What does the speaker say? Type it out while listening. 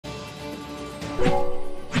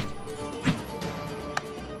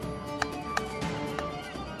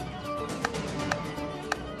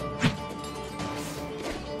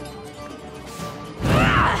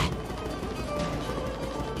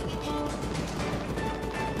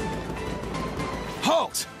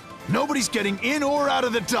Nobody's getting in or out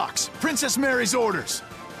of the docks. Princess Mary's orders.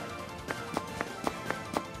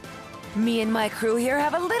 Me and my crew here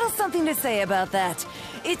have a little something to say about that.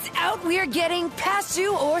 It's out we're getting past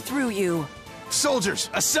you or through you. Soldiers,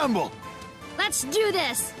 assemble! Let's do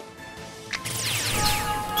this!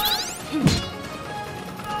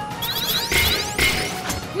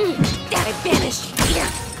 I vanish here!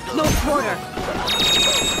 No quarter!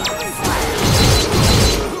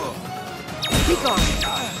 Be gone!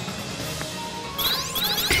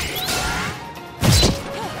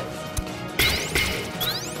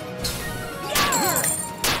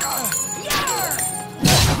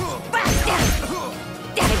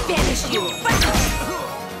 I vanish you!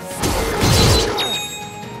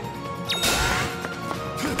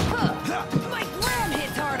 My gram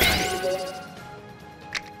hits harder!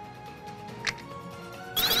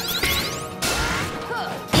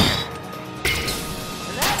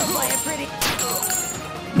 That'll play a pretty...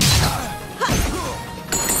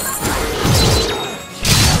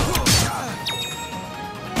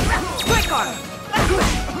 Quick arm!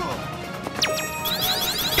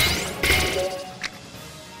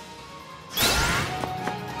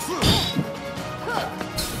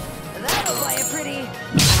 That'll play a pretty...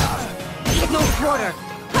 No quarter!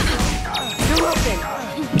 You're open!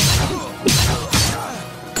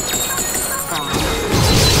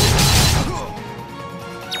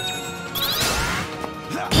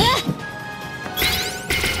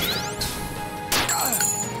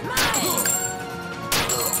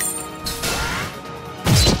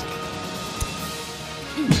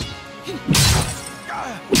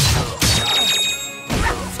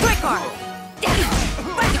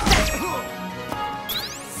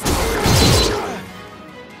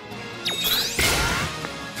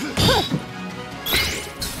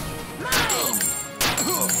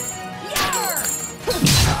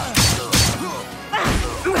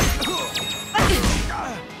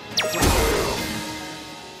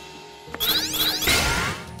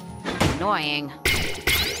 Annoying.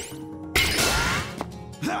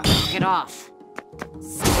 Knock it off.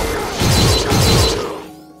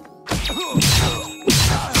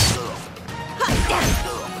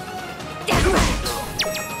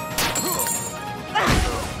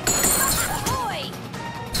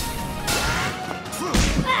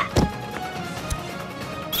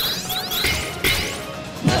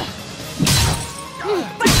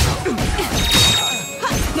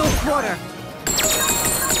 No quarter.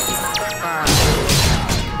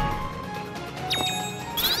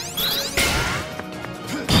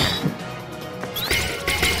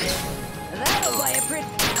 That'll play a pretty...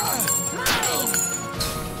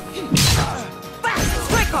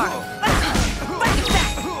 Quick arm!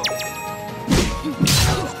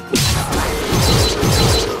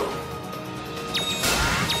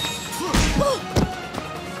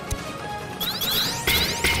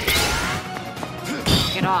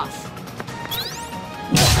 Get off.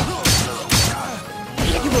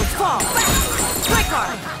 You will fall! Quick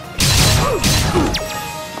arm!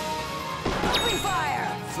 Open fire!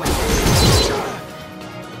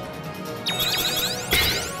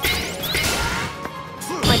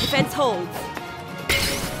 My defense holds.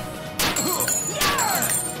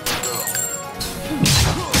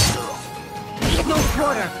 No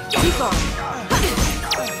quarter! Keep on!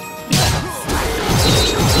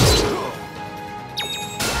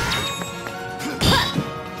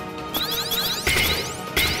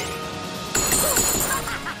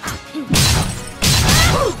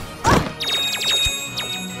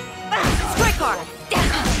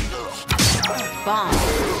 Bomb.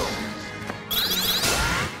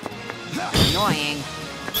 Annoying.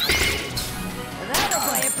 That'll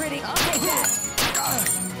play a pretty... I'll take that.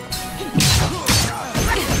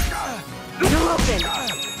 You're open.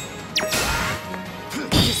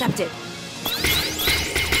 Intercepted.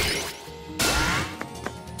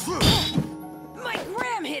 My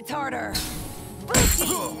gram hits harder. Boosty.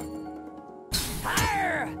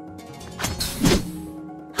 Higher.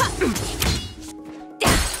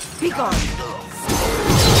 Be gone.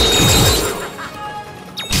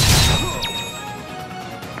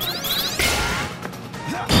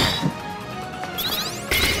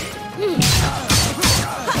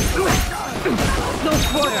 No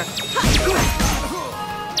quarter.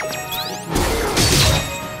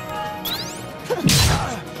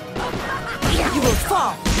 You will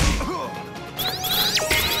fall.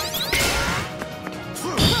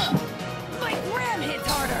 My gram hits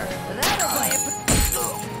harder. That'll play a...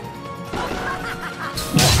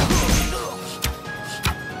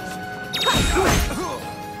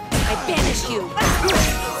 I banish you.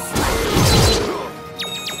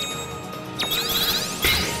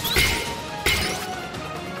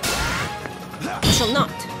 shall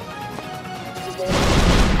not.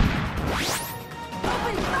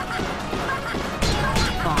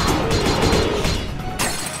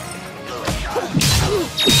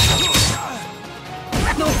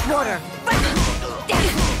 No quarter.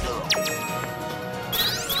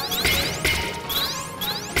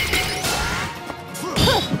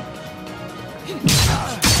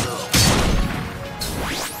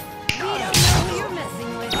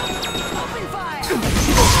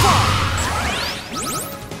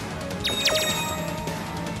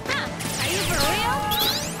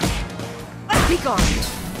 Be gone.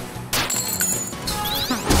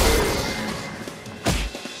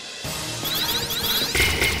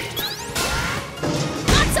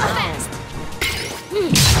 Not so fast!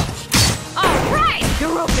 All right,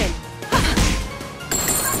 you're open.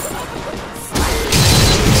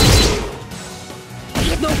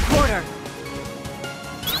 No quarter.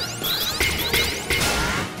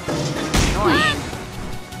 Annoying.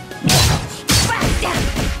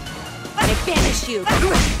 I banish you.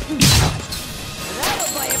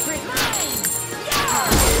 That'll buy a print mine!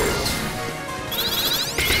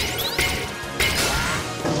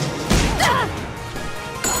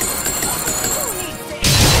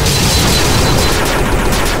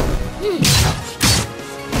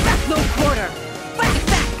 No quarter. Back.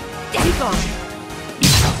 Be gone.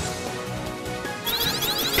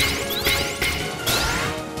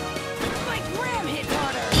 My gram hit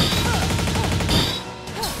harder!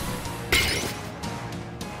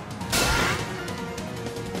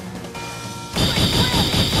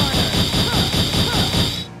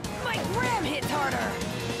 My gram hit harder!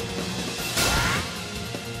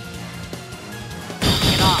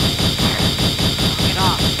 Get off. Get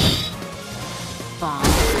off. Bomb.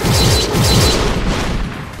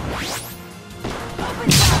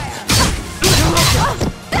 Open fire!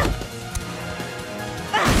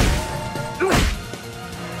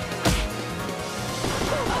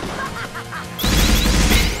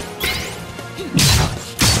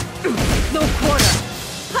 No quarter.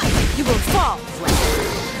 You will fall.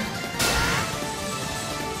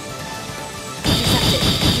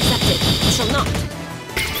 Intercepted. You shall not.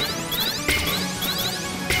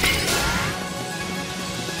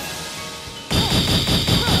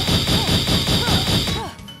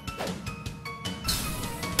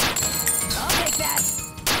 I'll take that!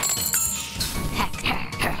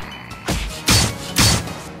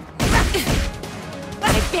 I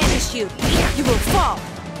banish you. You will fall.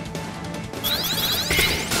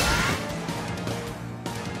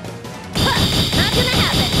 Not gonna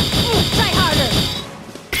happen! Try harder.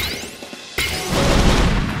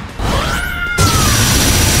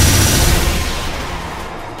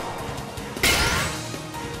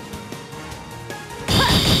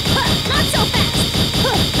 Not so fast!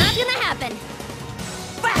 Not gonna happen!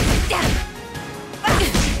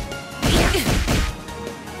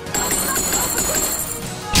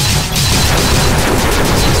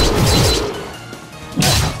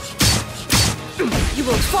 You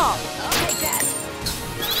will fall. I'll take that!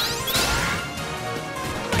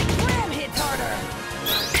 My gram hit harder!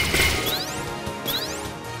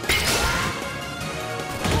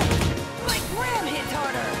 My gram hit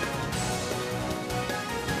harder!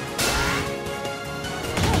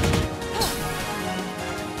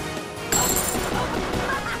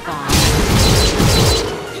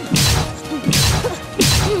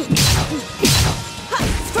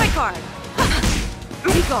 Strike hard.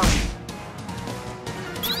 Be gone.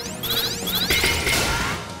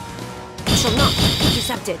 You shall not.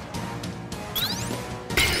 Intercepted.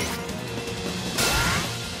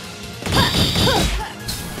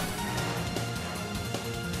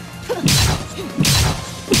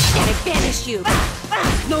 I banish you.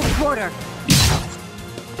 No quarter.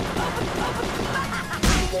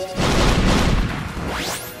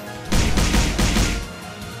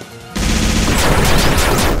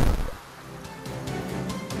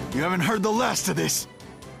 You haven't heard the last of this.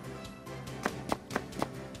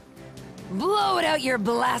 Blow it out your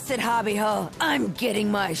blasted hobby ho! I'm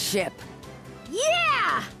getting my ship!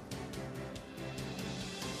 Yeah!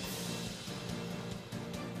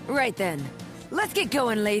 Right then. Let's get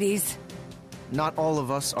going, ladies. Not all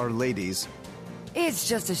of us are ladies. It's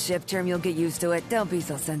just a ship term, you'll get used to it. Don't be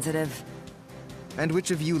so sensitive. And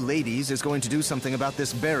which of you ladies is going to do something about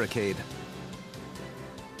this barricade?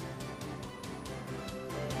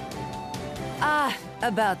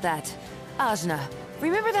 About that. Ajna,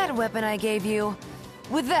 remember that weapon I gave you?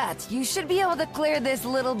 With that, you should be able to clear this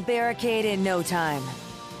little barricade in no time.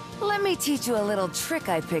 Let me teach you a little trick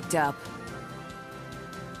I picked up.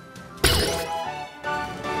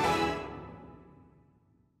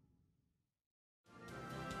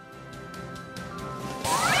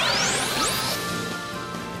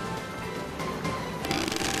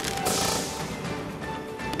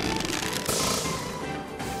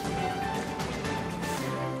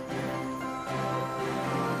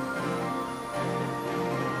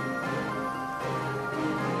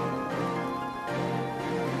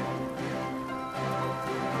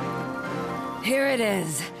 Here it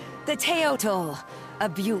is. The Teotl. A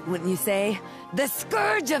beaut, wouldn't you say? The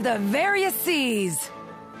scourge of the various seas.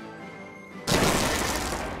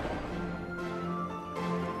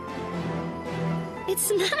 It's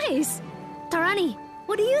nice. Tarani,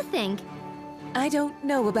 what do you think? I don't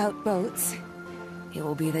know about boats. It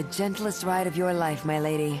will be the gentlest ride of your life, my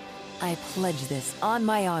lady. I pledge this on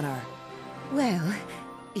my honor. Well,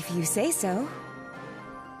 if you say so.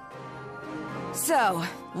 So,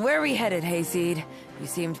 where are we headed, Hayseed? You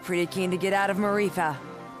seemed pretty keen to get out of Marifa.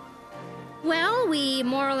 Well, we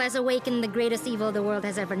more or less awakened the greatest evil the world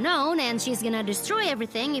has ever known, and she's gonna destroy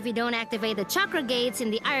everything if we don't activate the chakra gates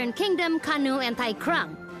in the Iron Kingdom, Kanu, and Tai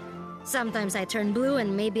Krung. Sometimes I turn blue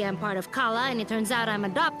and maybe I'm part of Kala, and it turns out I'm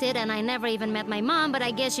adopted and I never even met my mom, but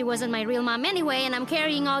I guess she wasn't my real mom anyway, and I'm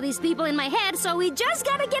carrying all these people in my head, so we just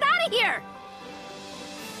gotta get out of here!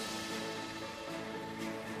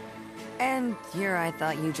 And here I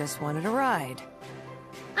thought you just wanted a ride.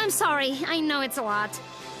 I'm sorry, I know it's a lot.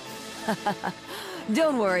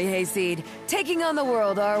 Don't worry, Hayseed. Taking on the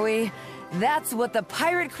world, are we? That's what the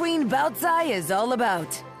Pirate Queen Baozi is all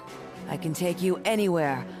about. I can take you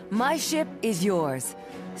anywhere. My ship is yours.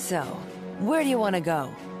 So, where do you want to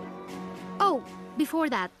go? Oh,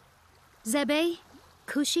 before that. Zebe?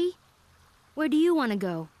 Kushi? Where do you want to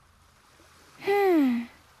go?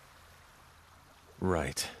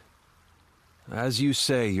 Right. As you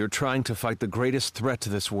say, you're trying to fight the greatest threat to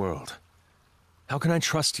this world. How can I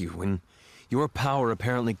trust you when your power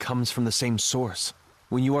apparently comes from the same source?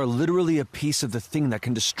 When you are literally a piece of the thing that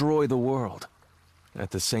can destroy the world?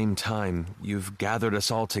 At the same time, you've gathered us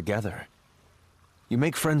all together. You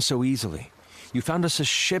make friends so easily. You found us a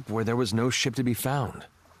ship where there was no ship to be found.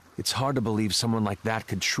 It's hard to believe someone like that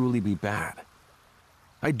could truly be bad.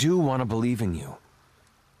 I do want to believe in you.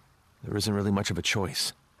 There isn't really much of a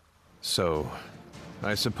choice. So,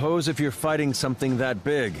 I suppose if you're fighting something that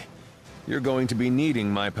big, you're going to be needing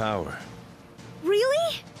my power.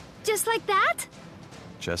 Really? Just like that?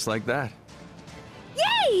 Just like that.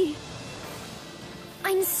 Yay!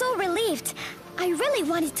 I'm so relieved. I really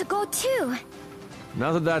wanted to go too.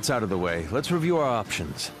 Now that that's out of the way, let's review our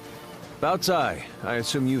options. Baozi, I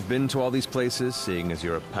assume you've been to all these places, seeing as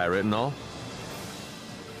you're a pirate and all?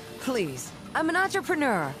 Please, I'm an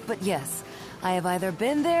entrepreneur, but yes, I have either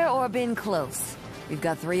been there or been close. We've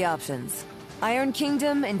got 3 options. Iron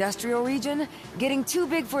Kingdom, Industrial Region, getting too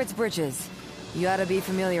big for its britches. You ought to be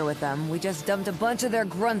familiar with them. We just dumped a bunch of their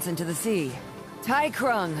grunts into the sea. Tai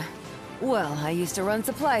Krung. Well, I used to run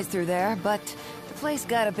supplies through there, but the place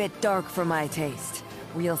got a bit dark for my taste.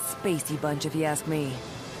 Real spacey bunch, if you ask me.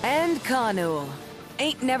 And Kanu.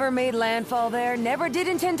 Ain't never made landfall there, never did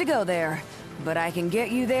intend to go there. But I can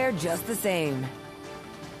get you there just the same.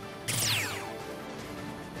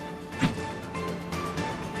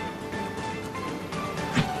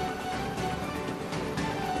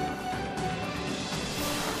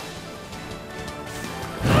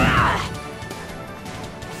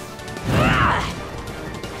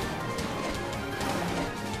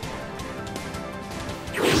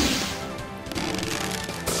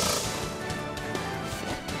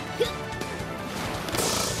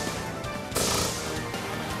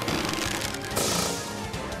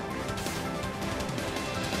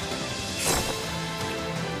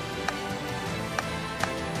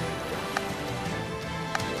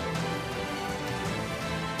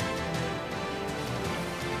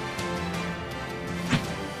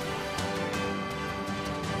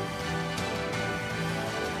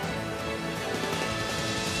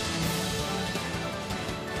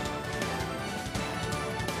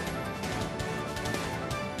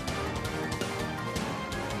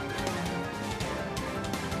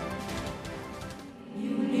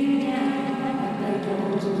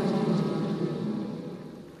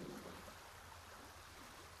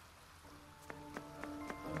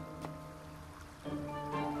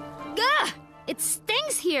 It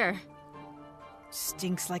stinks here!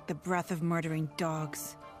 Stinks like the breath of murdering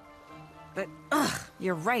dogs. But, ugh,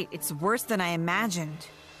 you're right, it's worse than I imagined.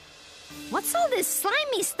 What's all this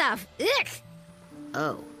slimy stuff?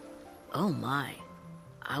 Ugh! Oh my.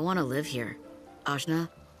 I want to live here. Ajna,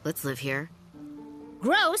 let's live here.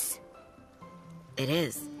 Gross! It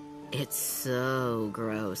is. It's so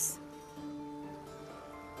gross.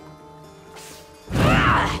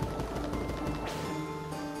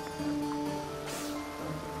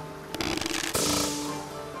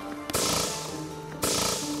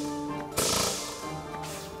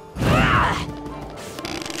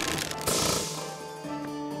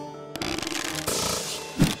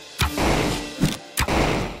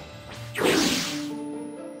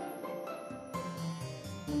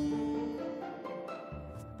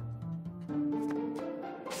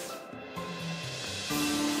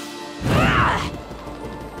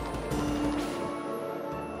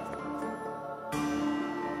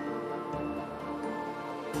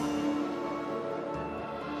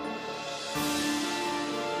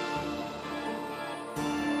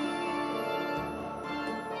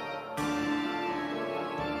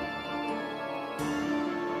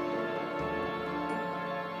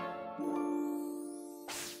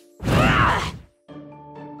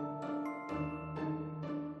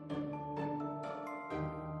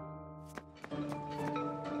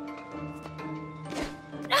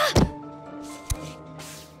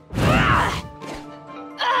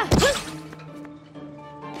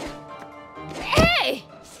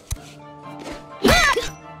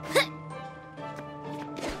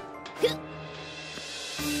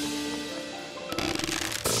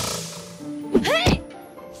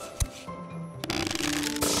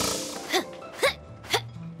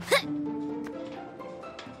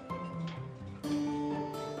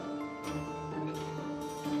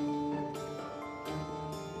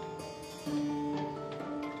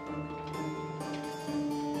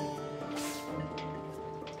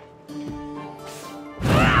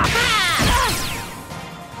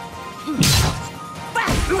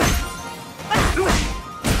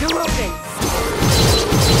 You're open!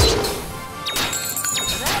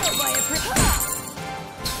 That'll buy a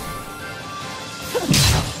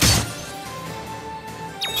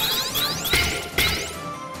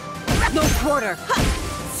No quarter!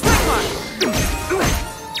 Strike mark!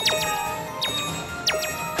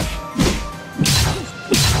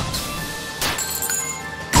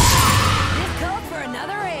 This calls for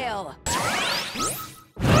another ale.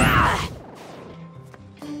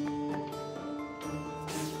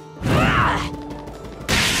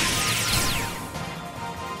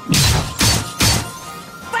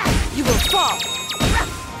 You will fall!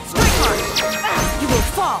 Strike mark! You will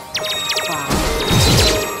fall!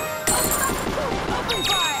 Open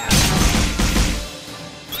fire!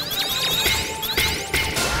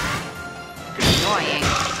 Annoying.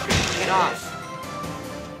 Get off.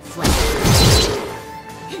 Flip.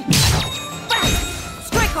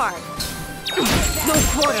 Strike hard! No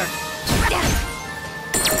quarter!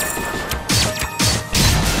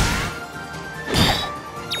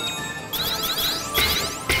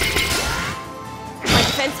 My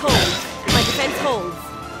defense holds! My defense holds!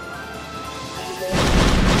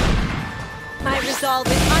 My resolve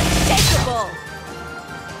is unshakable!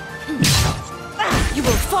 You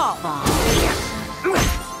will fall!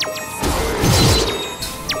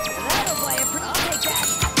 That'll buy a I'll take that.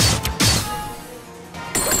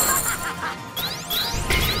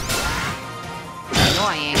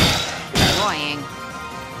 Annoying. Annoying.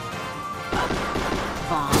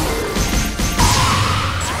 Bomb.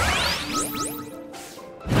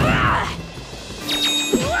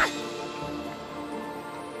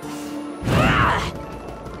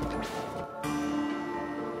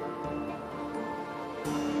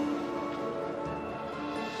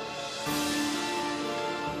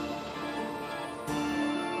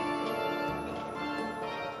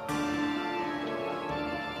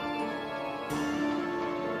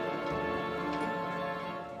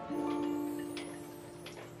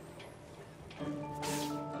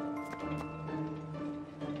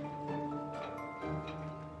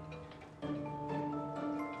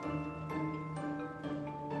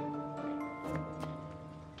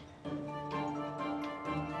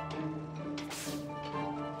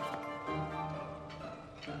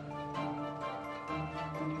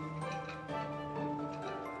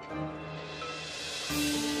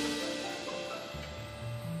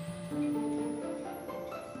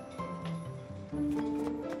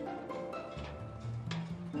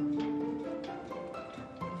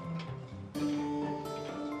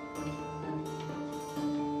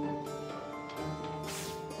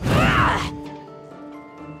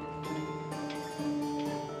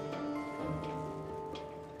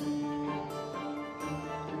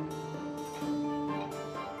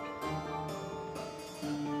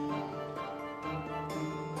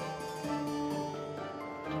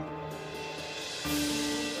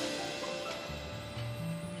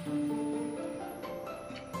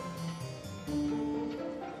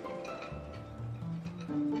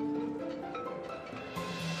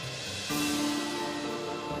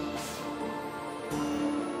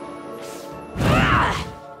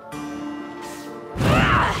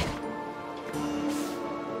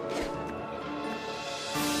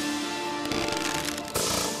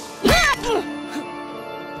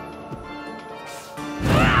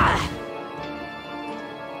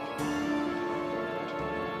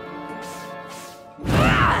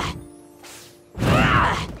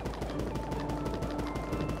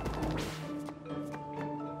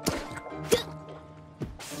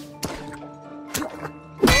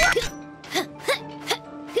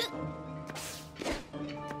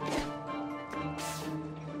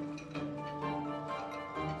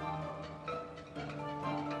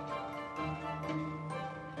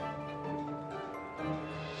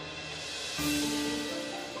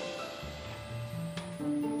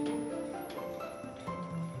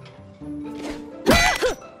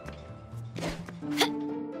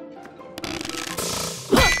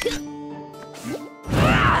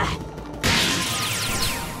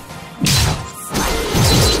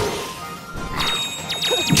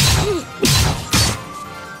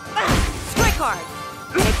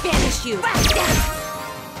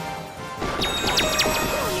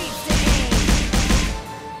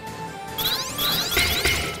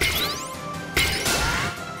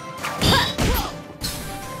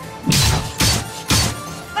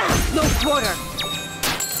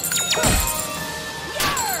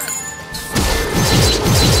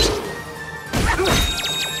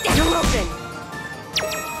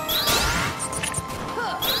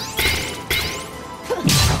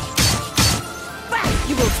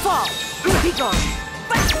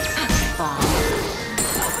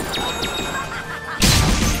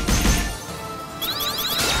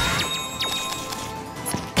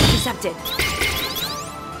 Accepted.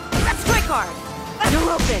 Strike hard. You're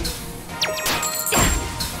open.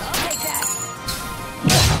 I'll take that.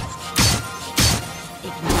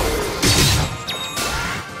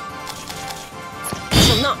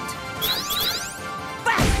 Shall not.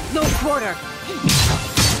 No quarter.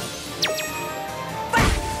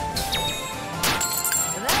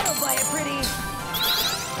 That'll buy it pretty.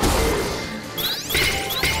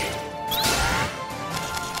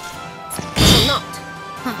 Shall not.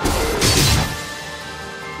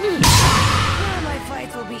 Now my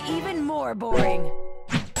fights will be even more boring.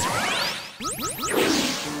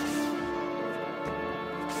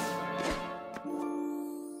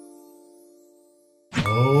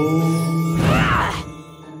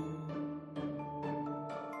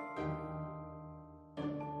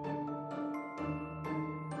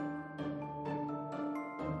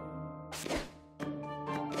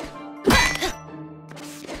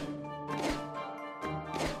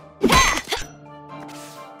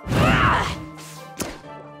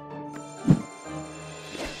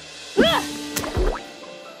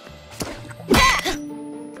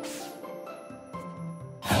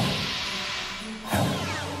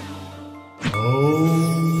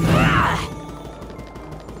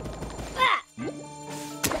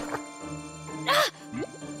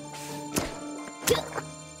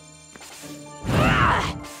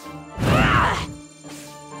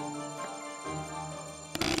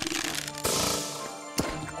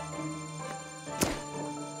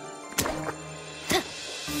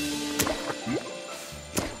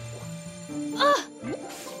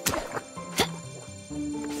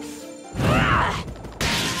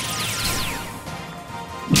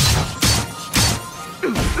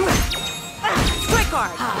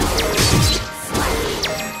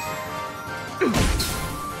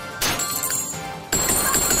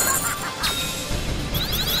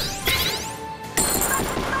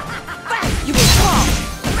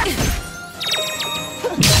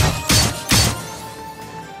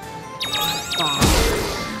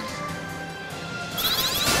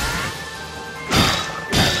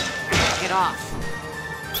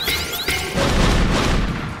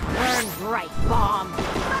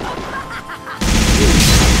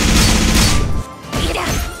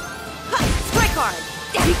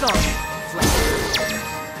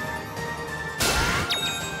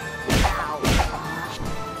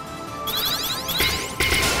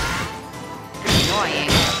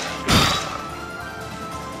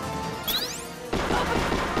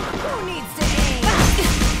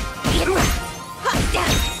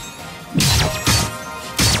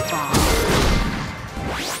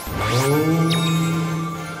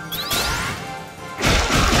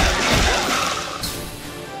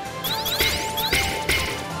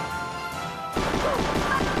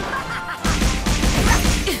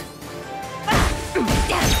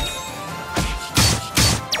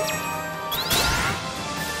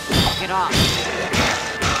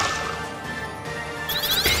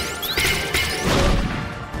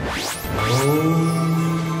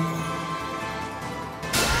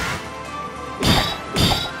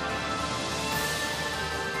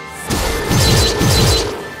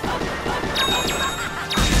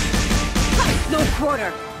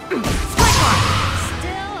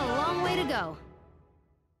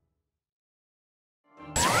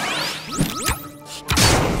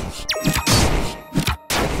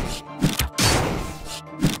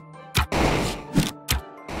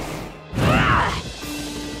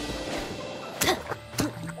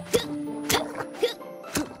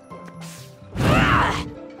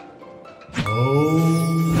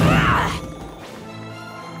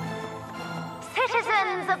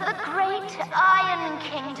 Citizens of the great Iron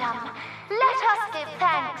Kingdom, let us give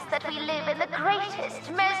thanks that we live in the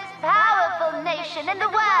greatest, most powerful nation in the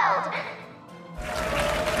world.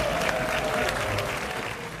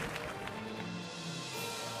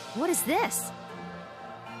 What is this?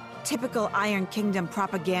 Typical Iron Kingdom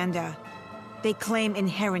propaganda. They claim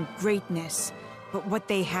inherent greatness, but what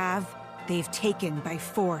they have, they've taken by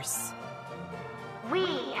force. We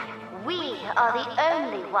are the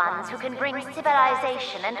only ones who can bring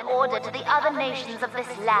civilization and order to the other nations of this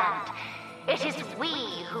land. It is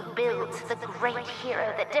we who built the great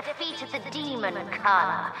hero that defeated the demon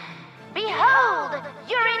Kana. Behold,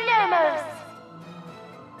 Eurynomos!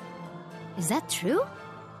 Is that true?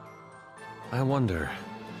 I wonder.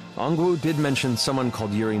 Ongwu did mention someone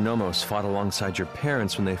called Eurynomos fought alongside your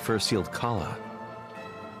parents when they first sealed Kala.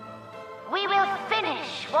 We will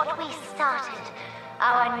finish what we started.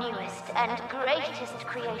 Our newest and greatest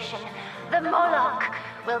creation, the Moloch,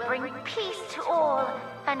 will bring peace to all,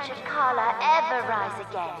 and should Kala ever rise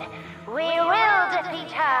again, we will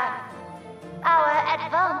defeat her! Our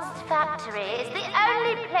advanced factory is the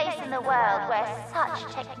only place in the world where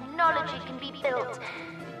such technology can be built.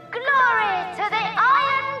 Glory to the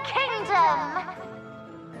Iron Kingdom!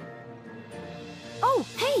 Oh,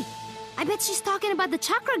 hey! I bet she's talking about the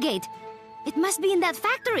Chakra Gate. It must be in that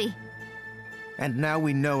factory. And now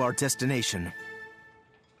we know our destination.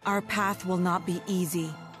 Our path will not be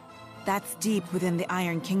easy. That's deep within the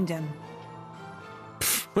Iron Kingdom.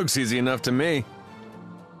 Looks easy enough to me.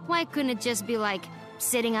 Why couldn't it just be like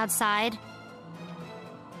sitting outside?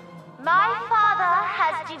 My father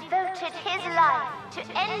has devoted his life to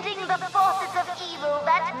ending the forces of evil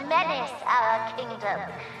that menace our kingdom.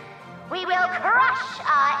 We will crush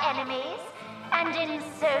our enemies, and in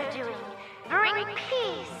so doing, bring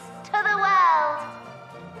peace to the world.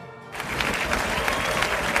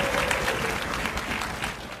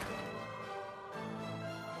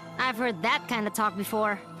 I've heard that kind of talk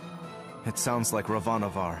before. It sounds like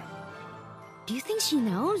Ravanavar. Do you think she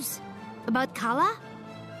knows? About Kala?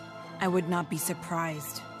 I would not be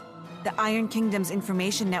surprised. The Iron Kingdom's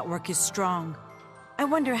information network is strong. I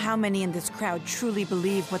wonder how many in this crowd truly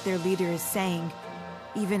believe what their leader is saying,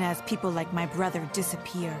 even as people like my brother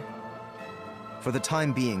disappear. For the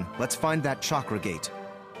time being, let's find that Chakra Gate.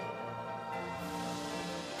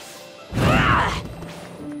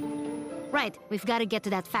 Right, we've got to get to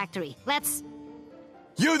that factory. Let's...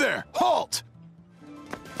 You there! Halt!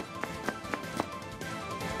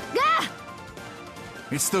 Gah!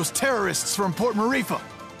 It's those terrorists from Port Marifa.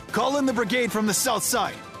 Call in the brigade from the south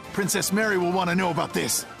side. Princess Mary will want to know about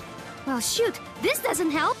this. Well, shoot, this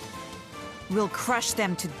doesn't help. We'll crush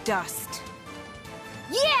them to dust.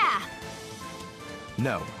 Yeah!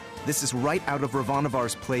 No, this is right out of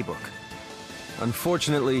Ravanavar's playbook.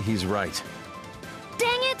 Unfortunately, he's right.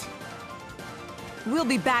 Dang it! We'll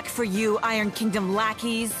be back for you, Iron Kingdom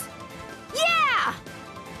lackeys. Yeah!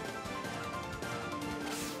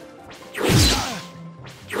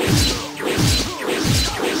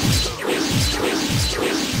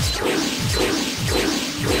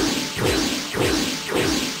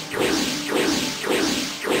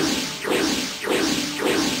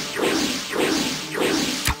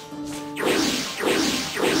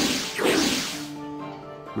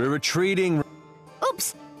 We're retreating.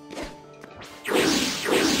 Oops!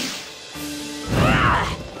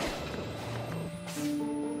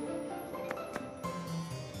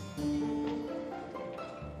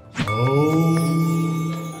 Oh.